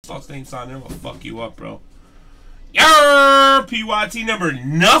Stop staying silent. I'm gonna fuck you up, bro. Yarr! PYT number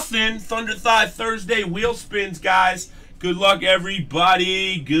nothing. Thunder Thigh Thursday wheel spins, guys. Good luck,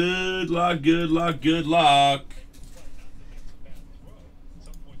 everybody. Good luck, good luck, good luck.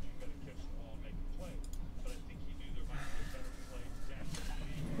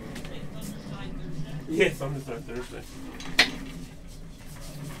 Yeah, Thunder Thigh Thursday.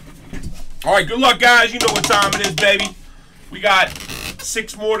 All right, good luck, guys. You know what time it is, baby. We got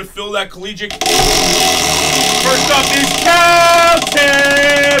 6 more to fill that collegiate. First up is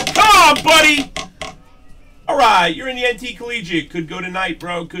Caltech. Come on, buddy. All right, you're in the NT Collegiate. Could go tonight,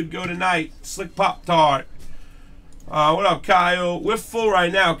 bro. Could go tonight. Slick Pop Tart. What up, Kyle? We're full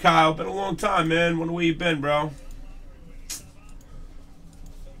right now, Kyle. Been a long time, man. Wonder where you been, bro.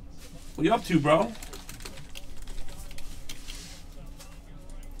 What you up to, bro?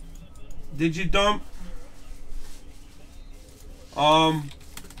 Did you dump?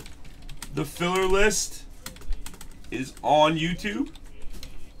 The filler list is on YouTube.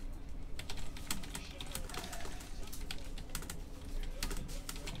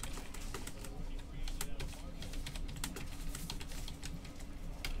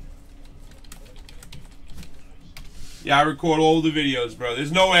 Yeah, I record all the videos, bro.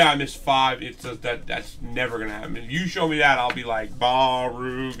 There's no way I missed 5. It's just that's never gonna happen. If you show me that, I'll be like,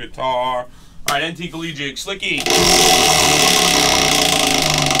 Baru, guitar. All right, NT Collegiate, Slicky.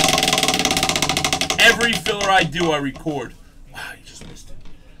 Every filler I do, I record. Wow, you just missed it.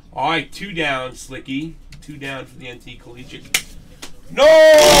 All right, 2 down, Slicky. 2 down for the NT Collegiate. No!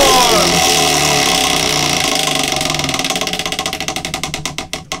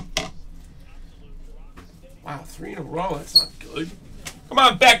 Wow, 3 in a row. That's not good. Come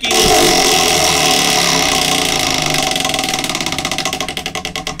on, Becky.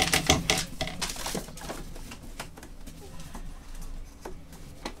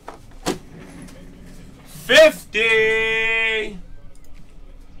 $50.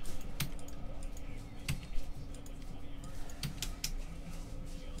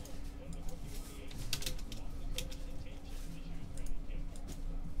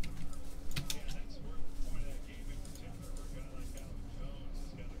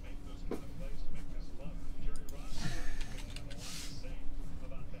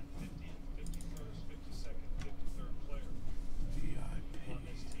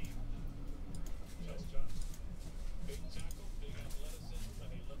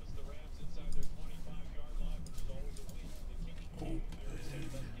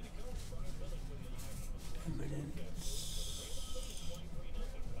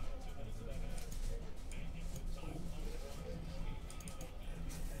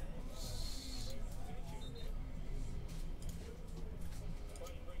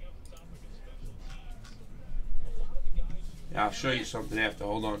 Yeah, I'll show you something after.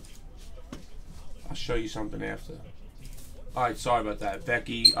 Hold on. I'll show you something after. Alright, sorry about that.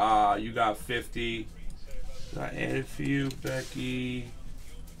 Becky, you got 50. I added for you, Becky.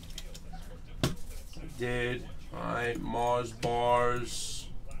 I did. Alright, Mars bars.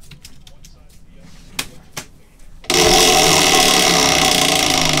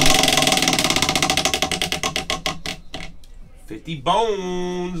 $50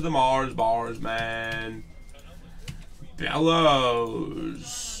 bones, the Mars bars, man.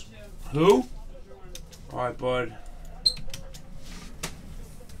 Bellows. Who? Alright, bud.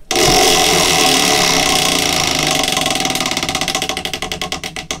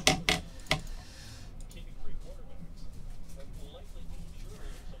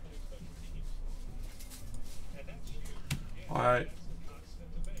 Alright.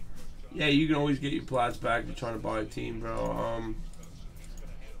 Yeah, you can always get your plats back if you're trying to buy a team, bro.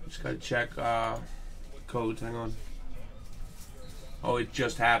 Just gotta check codes. Hang on. Oh, it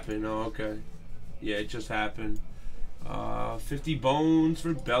just happened. Oh, okay. Yeah, it just happened. 50 bones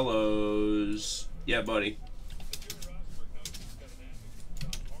for Bellows. Yeah, buddy.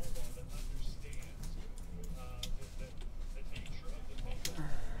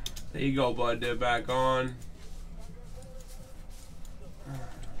 There you go, bud. They're back on.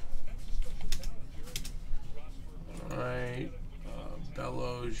 Alright.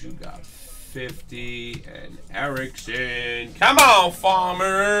 Bellows, you got 50, and Erickson. Come on,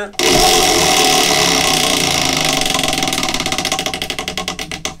 Farmer.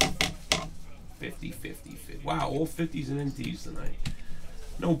 $50. Wow, all 50s and NTs tonight.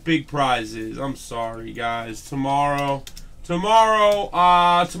 No big prizes. I'm sorry, guys. Tomorrow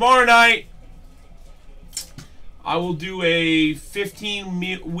night, I will do a 15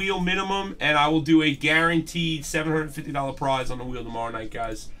 wheel minimum, and I will do a guaranteed $750 prize on the wheel tomorrow night,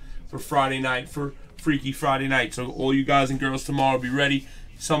 guys. For Friday night, for Freaky Friday night. So all you guys and girls tomorrow, be ready.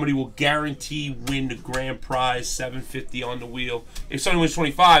 somebody will guarantee win the grand prize, $750 on the wheel. If somebody wins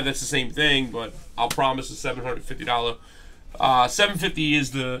 25, that's the same thing, but I'll promise a $750. 750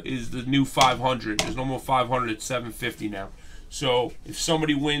 is the new 500. There's no more 500. It's 750 now. So if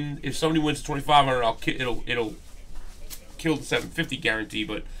somebody wins the 2500, it'll kill the 750 guarantee.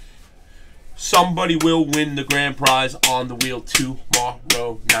 But somebody will win the grand prize on the wheel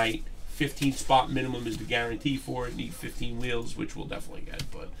tomorrow night. 15 spot minimum is the guarantee for it. Need 15 wheels, which we'll definitely get.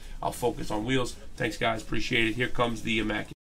 But I'll focus on wheels. Thanks, guys. Appreciate it. Here comes the Immaculate.